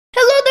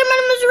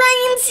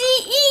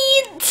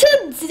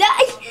DNCE. Today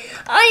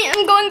I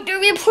am going to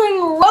be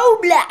playing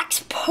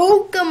Roblox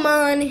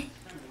Pokemon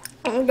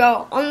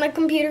Go on the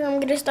computer. I'm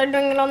going to start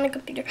doing it on the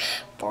computer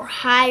for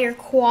higher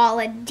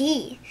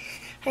quality.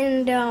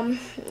 And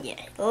yeah,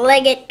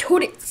 let's get to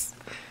this.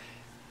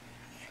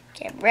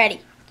 Get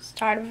ready.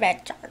 Start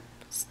adventure.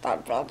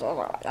 Start.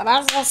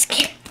 That's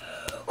scary.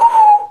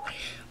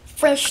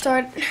 Fresh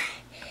start.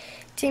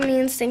 Team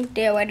Instinct.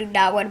 No, I do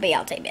not want to be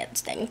on Team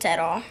Instinct at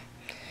all.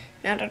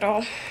 Not at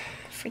all.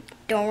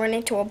 Don't run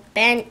into a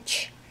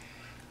bench.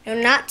 No,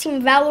 not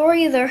Team Valor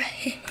either.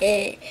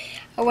 I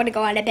want to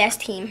go on the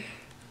best team.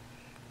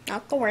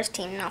 Not the worst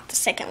team, not the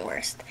second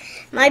worst.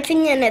 In my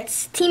opinion,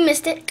 it's Team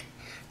Mystic,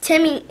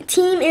 Team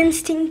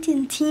Instinct,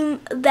 and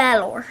Team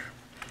Valor.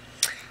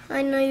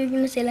 I know you're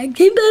going to say, like,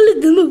 Team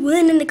Valor's number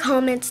one in the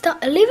comments.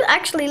 Leave in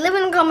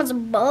the comments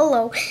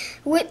below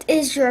what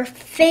is your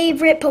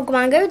favorite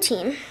Pokemon Go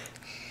team.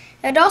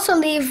 And also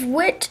leave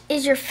what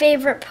is your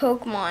favorite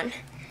Pokemon.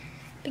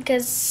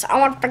 Because I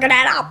want to figure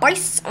that out,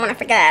 boys. I want to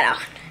figure that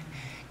out.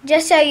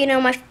 Just so you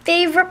know, my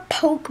favorite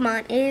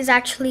Pokemon is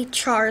actually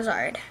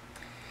Charizard.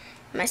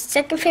 My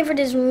second favorite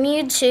is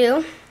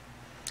Mewtwo.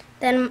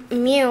 Then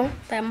Mew.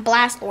 Then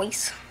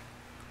Blastoise.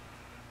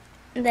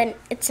 And then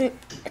it's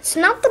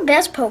not the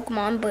best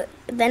Pokemon, but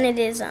then it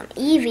is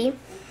Eevee.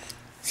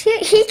 So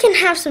he can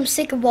have some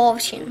sick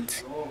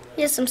evolutions.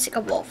 He has some sick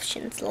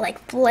evolutions,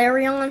 like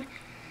Flareon.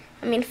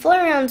 I mean,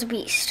 Flareon's a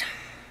beast.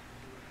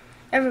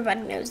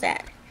 Everybody knows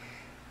that.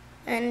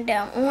 And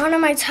one of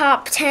my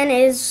top 10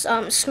 is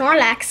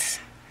Snorlax.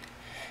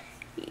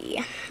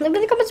 Yeah. Leave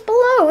in the comments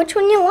below which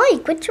one you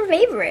like. What's your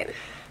favorite?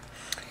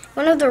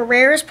 One of the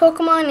rarest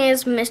Pokemon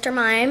is Mr.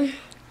 Mime.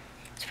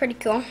 It's pretty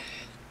cool.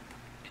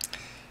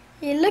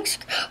 He looks...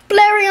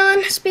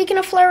 Flareon! Speaking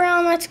of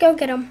Flareon, let's go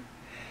get him.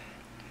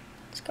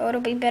 Let's go.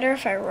 It'll be better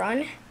if I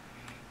run.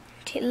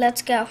 Okay,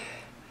 let's go.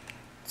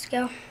 Let's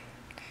go.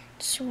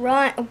 Just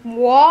run.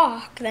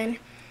 Walk, then,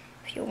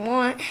 if you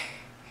want.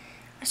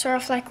 I sort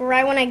of like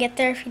right when I get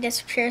there, if he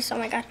disappears. Oh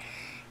my god.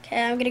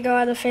 Okay, I'm gonna go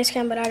out of the face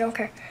cam, but I don't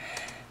care.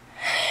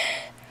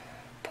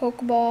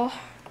 Pokeball.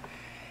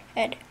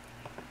 And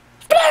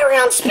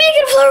Flareon!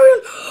 Speaking of Flareon!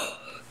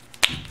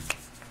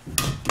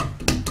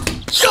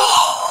 Yo!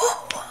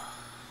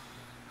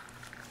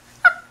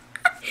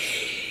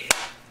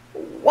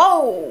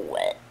 Whoa!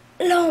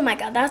 Oh my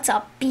god, that's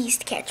a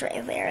beast catch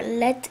right there.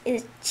 Let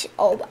it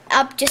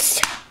up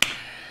just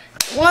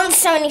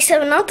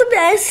 177, not the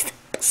best.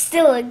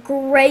 Still a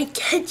great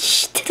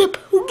catch to the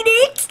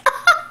Pokédex.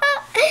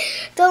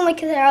 Don't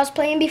look at that. I was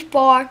playing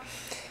before,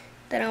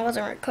 then I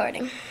wasn't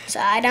recording.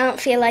 So I don't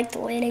feel like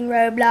deleting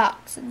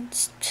Roblox and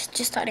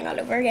just starting all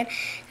over again.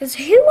 Because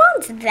who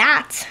wants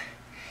that?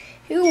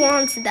 Who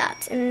wants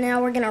that? And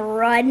now we're going to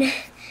run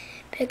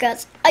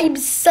because I'm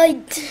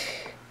psyched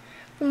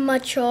for my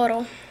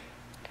channel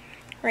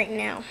right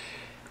now.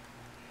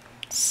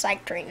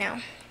 Psyched right now.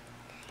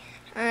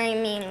 I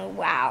mean,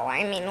 wow.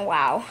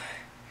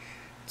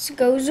 Let's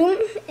go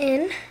zoom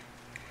in.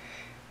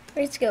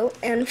 Let's go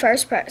in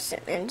first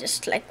person and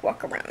just like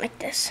walk around like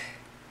this.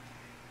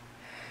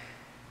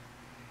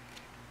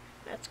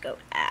 Let's go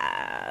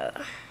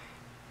out.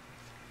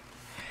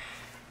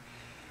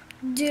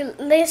 Dude,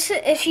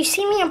 listen, if you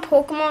see me in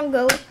Pokemon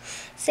Go,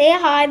 say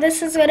hi.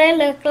 This is what I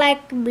look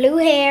like. Blue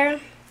hair,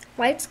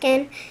 white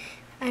skin,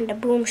 and a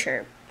boom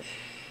shirt.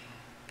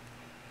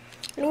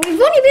 And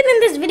we've only been in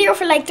this video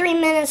for like 3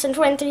 minutes and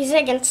 23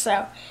 seconds,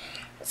 so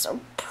it's a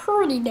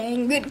pretty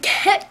dang good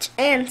catch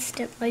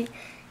instantly.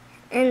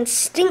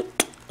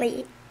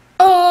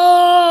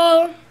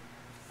 Oh!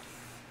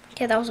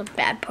 Okay, that was a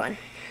bad pun.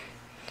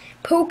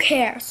 Who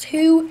cares?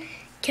 Who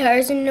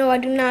cares? And no, I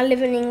do not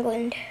live in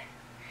England.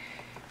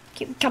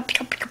 I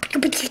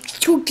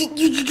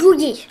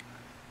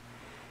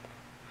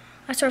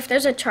swear if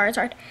there's a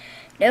Charizard.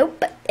 Nope,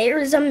 but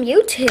there's a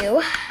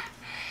Mewtwo.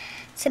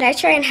 Should I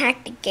try and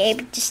hack the game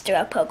and just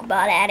throw a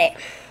Pokeball at it?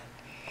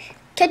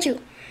 Catch you.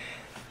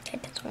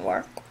 It doesn't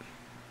work.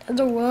 It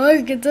doesn't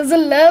work. It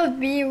doesn't love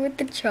me with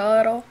the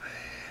channel.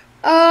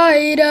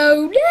 I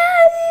don't know.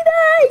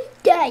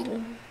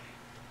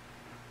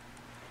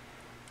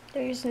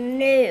 There's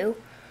no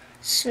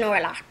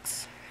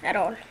Snorlax at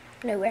all.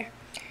 Nowhere.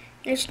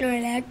 No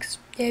Snorlax.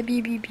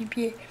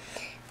 Wait,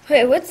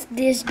 what's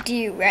this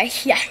do right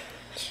here?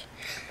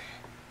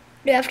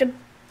 Do I have to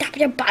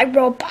buy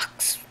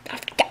Robux? I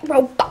have to get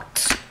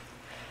Robux. I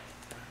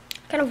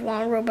kind of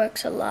want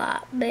Robux a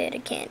lot, but I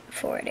can't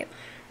afford it.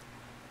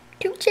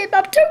 Too cheap,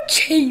 I'm too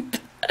cheap.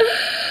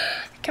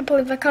 I can't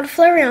believe I caught a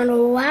Flareon.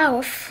 Wow,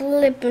 a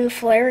flippin'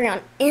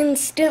 Flareon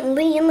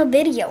instantly in the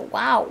video.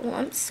 Wow,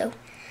 I'm so happy.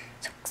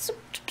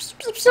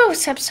 So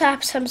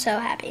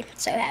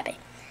happy.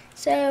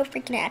 So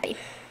freaking happy.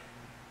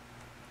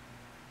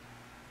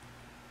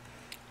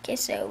 Okay,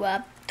 so,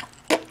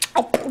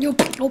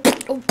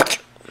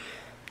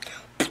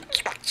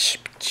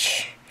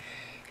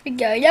 we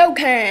go, yo,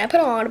 can I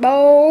put on the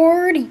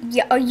board?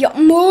 Yo,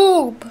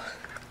 move.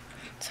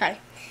 Sorry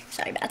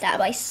about that,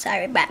 boys.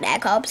 Sorry about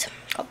that, Cubs.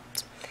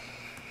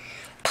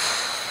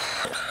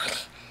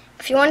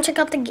 If you want to check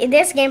out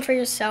this game for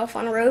yourself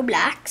on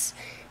Roblox,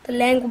 the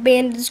link will be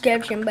in the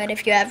description. But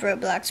if you have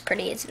Roblox,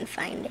 pretty easy to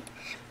find it.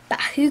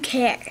 But who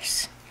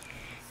cares?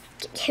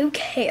 Who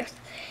cares?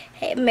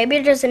 Hey, maybe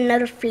there's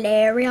another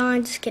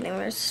Flareon. Just kidding.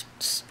 There's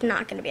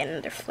not gonna be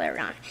another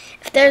Flareon.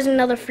 If there's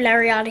another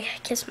Flareon,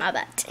 kiss my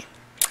butt.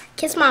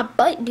 Kiss my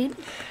butt, dude.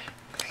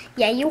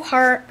 Yeah, you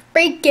heard.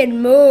 Freaking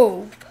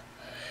move.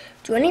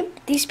 Do any of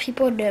these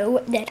people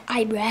know that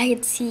I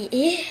brag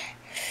see?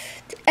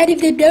 And if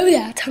they know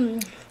that,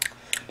 I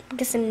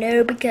guess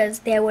no, because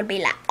they would be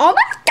like, oh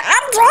my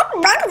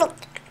God.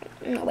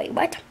 No, wait,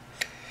 what?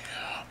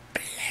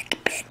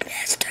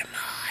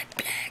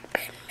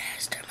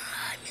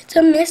 It's a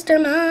Mr.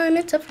 Mime,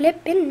 it's a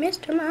flippin'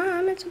 Mr.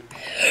 Mime, it's a...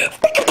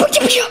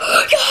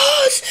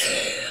 Yes!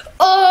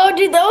 Oh,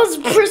 dude,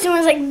 that person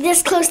was like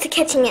this close to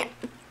catching it.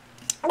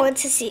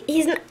 Let's see.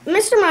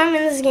 Mr. Mime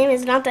in this game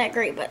is not that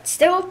great, but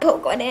still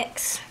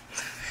Pokedex.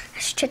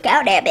 Let's check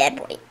out that bad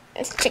boy.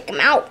 Let's check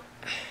him out.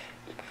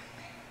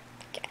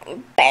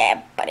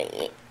 Bad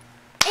buddy.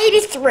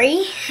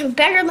 83.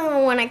 Better than the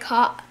one I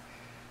caught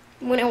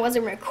when I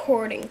wasn't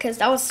recording, because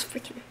that was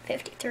freaking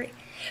 53.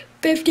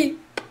 50.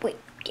 Wait.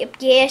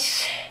 Yep,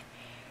 yes.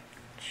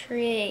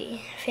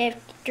 3,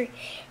 53,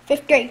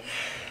 53,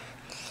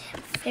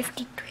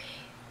 53.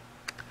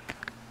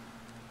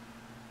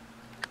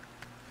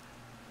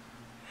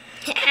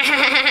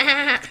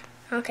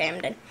 Okay,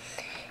 I'm done.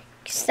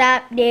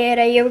 Stop, Dad.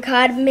 Are you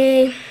recording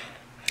me?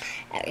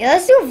 Okay,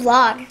 let's do a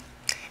vlog.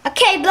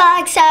 Okay,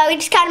 vlog. So we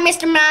just caught a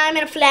Mr. Mime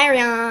and a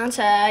Flareon.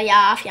 So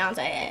yeah,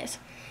 fiancés.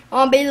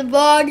 Want to be the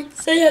vlog?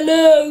 Say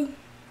hello.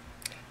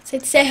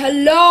 Say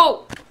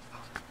hello.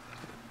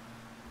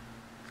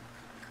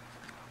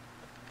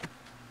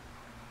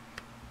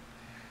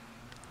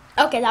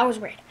 Okay, that was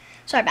weird.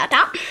 Sorry about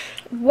that.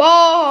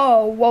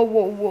 Whoa, whoa,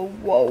 whoa, whoa,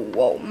 whoa,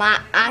 whoa. My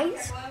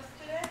eyes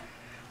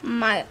bleed.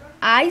 My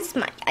eyes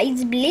are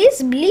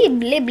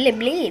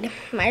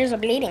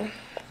bleeding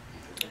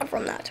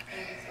from that.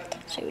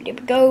 So there we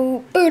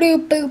go. Boo doo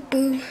boo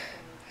boo.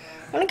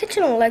 I want to get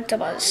you an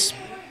Electabuzz.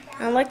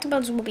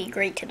 Electabuzz will be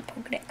great to the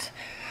Pokedex.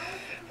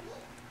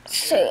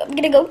 So I'm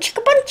gonna go check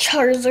up on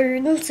Charizard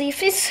and see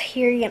if it's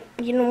here. You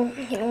know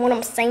what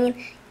I'm saying.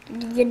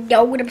 You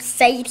know what I'm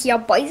saying here,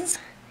 boys.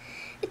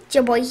 It's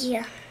your boy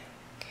here.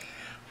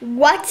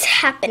 What's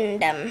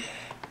happened?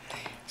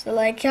 So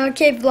like,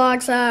 okay,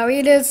 vlogs,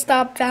 we just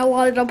stopped, fell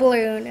out of the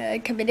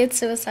balloon, committed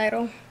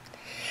suicidal.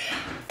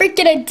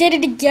 Freaking, I did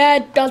it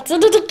again.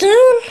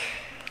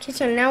 Okay,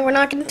 so now we're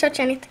not gonna touch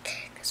anything,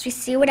 because we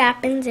see what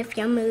happens if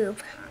you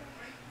move.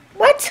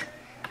 What?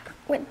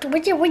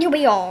 What you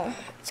be all?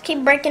 Let's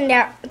keep breaking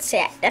down. That's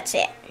it. That's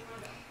it.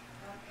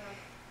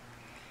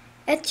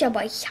 It's your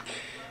boy.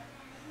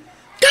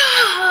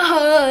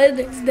 God,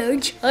 there's no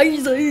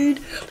Charizard.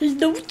 There's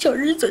no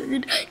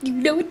Charizard. You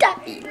know what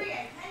that means?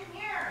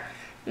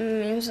 It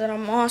means that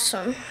I'm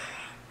awesome.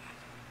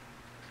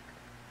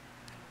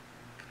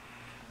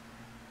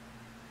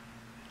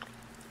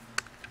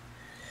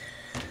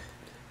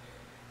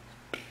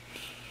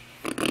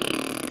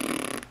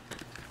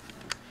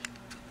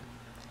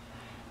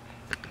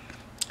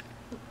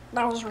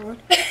 That was rude.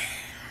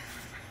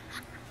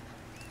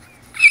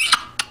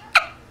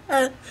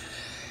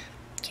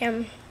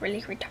 I'm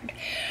really retarded.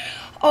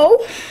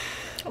 Oh,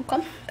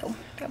 okay.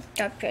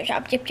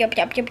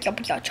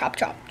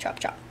 Chop.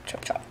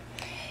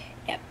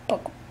 Yeah,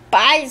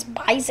 buys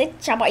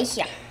it, your boy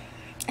here.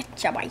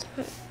 It's your boy.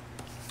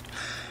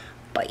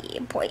 Boy,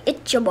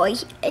 it's your boy.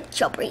 It's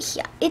your boy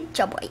here. It's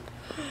your boy.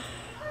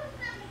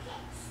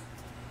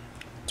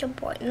 It's your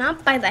boy.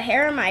 Not by the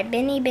hair of my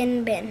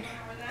bin.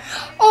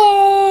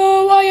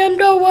 Oh, I am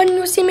the one.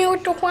 You see me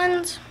with the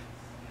ones.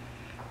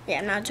 Yeah,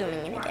 I'm not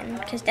zooming in again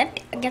because that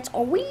gets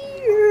all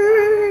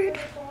weird.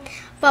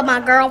 But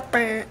my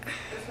girlfriend.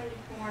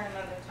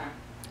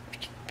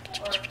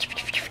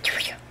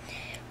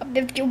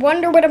 If you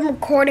wonder what I'm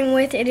recording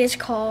with, it is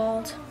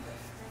called.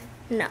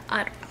 No,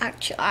 I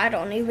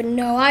don't even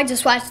know. I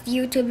just watched the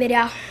YouTube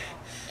video.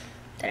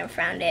 Then I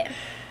found it.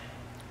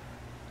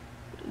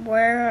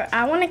 Where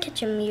I want to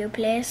catch a Mew,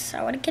 please.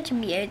 I want to catch a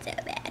Mew so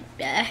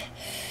bad.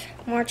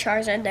 More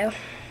Charizard though.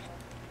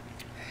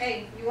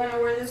 Hey, you want to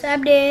wear this? What's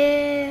up,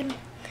 dude?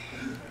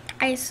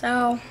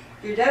 ISO.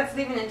 Your dad's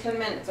leaving in 10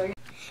 minutes. Are you?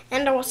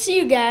 And I will see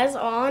you guys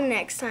all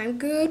next time.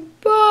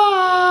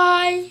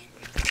 Goodbye.